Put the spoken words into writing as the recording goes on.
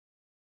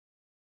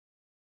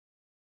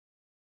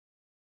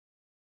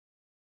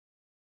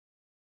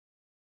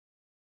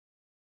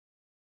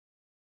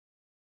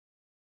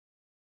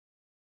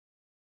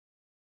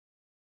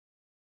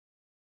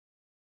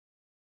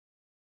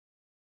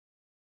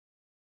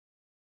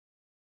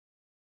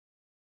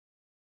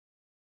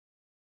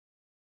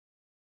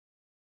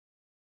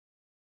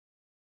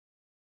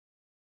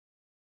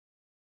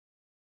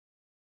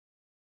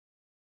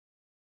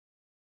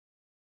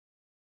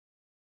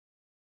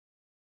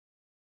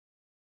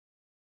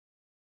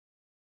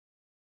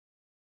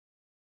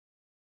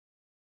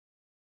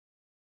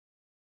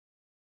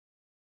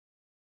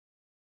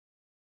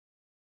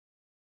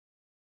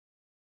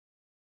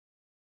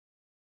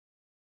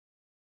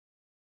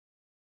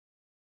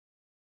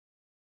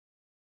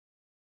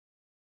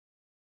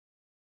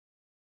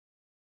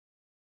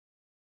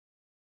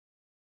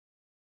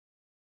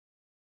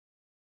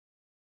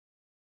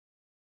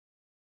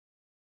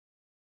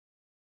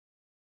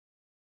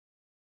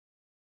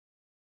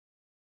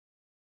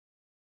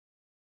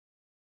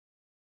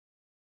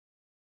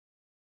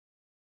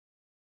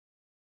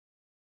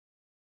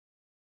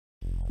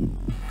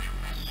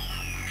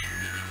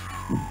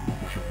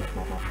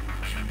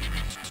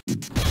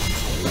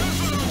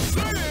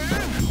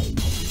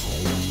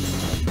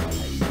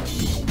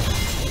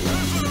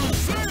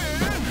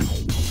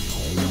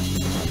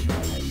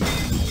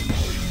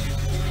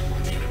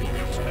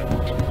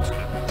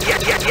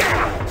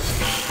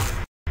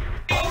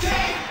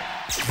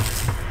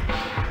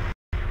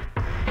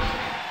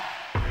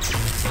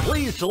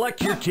Please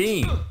select your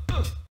team.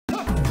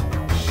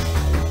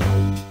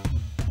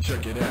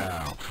 Check it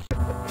out.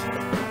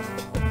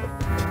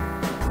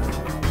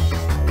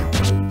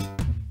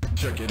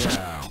 Check it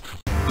out.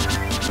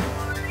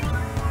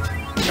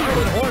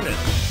 Charlotte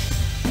Hornets.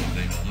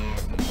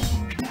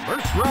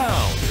 First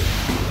round.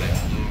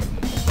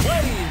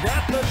 Plays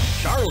at the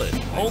Charlotte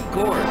home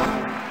court.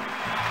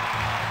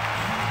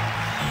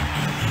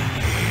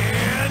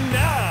 And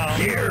now,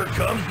 here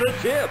comes the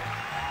tip.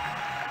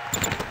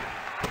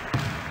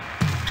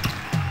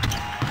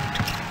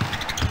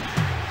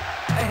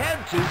 Ahead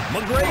to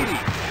McGrady.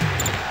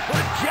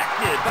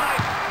 Rejected by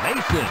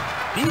Mason.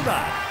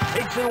 Diva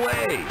takes it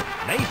away.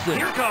 Mason.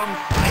 Here comes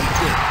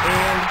Mason.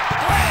 And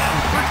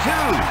slams for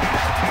two.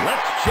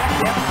 Let's check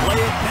that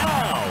play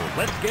now.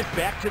 Let's get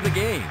back to the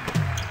game.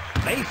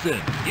 Mason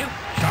gives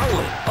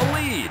Charlotte a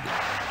lead.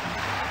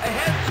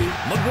 Ahead to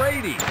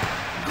McGrady.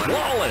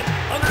 Wallet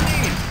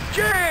underneath.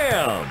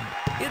 Jam.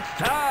 It's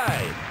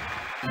tied.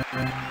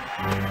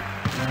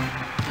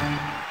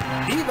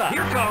 Diva.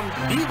 Here comes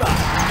Diva.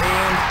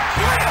 And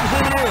slams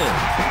it in.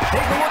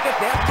 Take a look at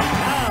that.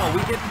 Now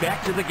we get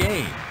back to the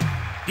game.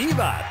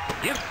 Diva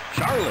gives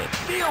Charlotte.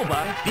 Steal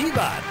by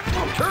Diva.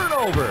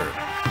 Turnover.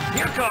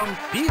 Here comes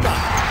Diva.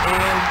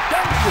 And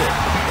dumps it.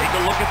 Take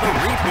a look at the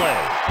replay.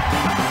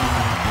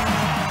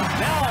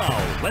 Now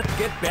let's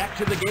get back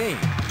to the game.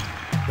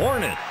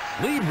 Hornets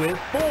lead with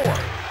 4.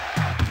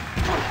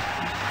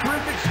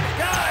 Terrific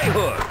sky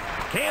hook.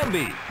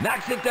 Qanba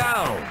knocks it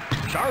down.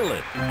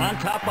 Charlotte on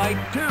top by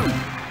 2.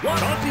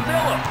 Chauncey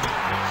Billups.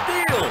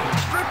 Steal.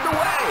 Stripped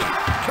away.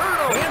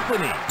 Turno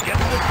Anthony gets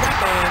the step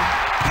and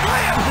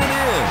slams it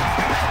in.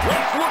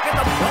 Let's look at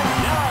the play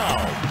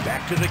now.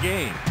 Back to the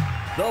game.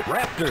 The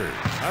Raptors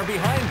are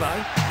behind by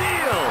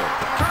Steal.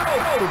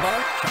 Turnover by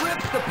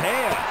strips the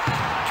pass.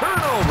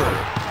 Turnover.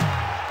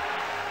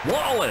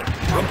 Wallet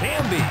from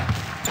Qanba.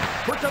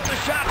 Puts up the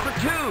shot for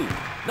 2.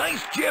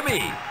 Nice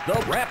Jimmy. The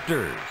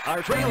Raptors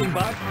are trailing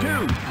by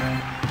 2.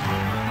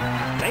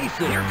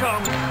 Mason. Here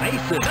comes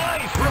Mason.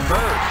 Nice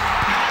reverse.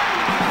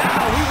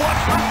 Now we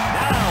watch them.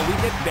 Now we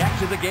get back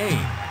to the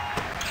game.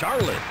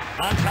 Charlotte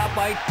on top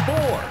by 4.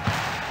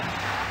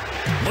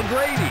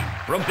 McGrady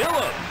from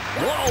Billups.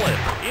 Wallet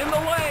in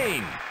the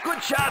lane.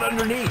 Good shot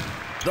underneath.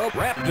 The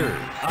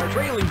Raptors are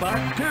trailing by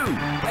 2.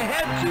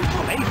 Ahead to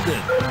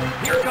Mason.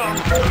 Here comes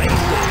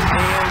Mason.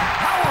 And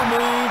power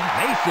move,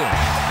 Mason.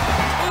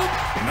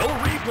 Oops, no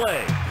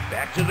replay.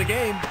 Back to the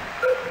game.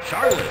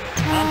 Charlotte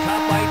on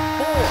top by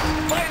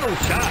 4. Final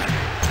shot.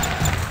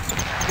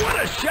 What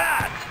a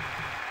shot.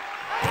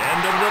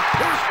 End of the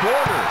first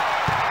quarter.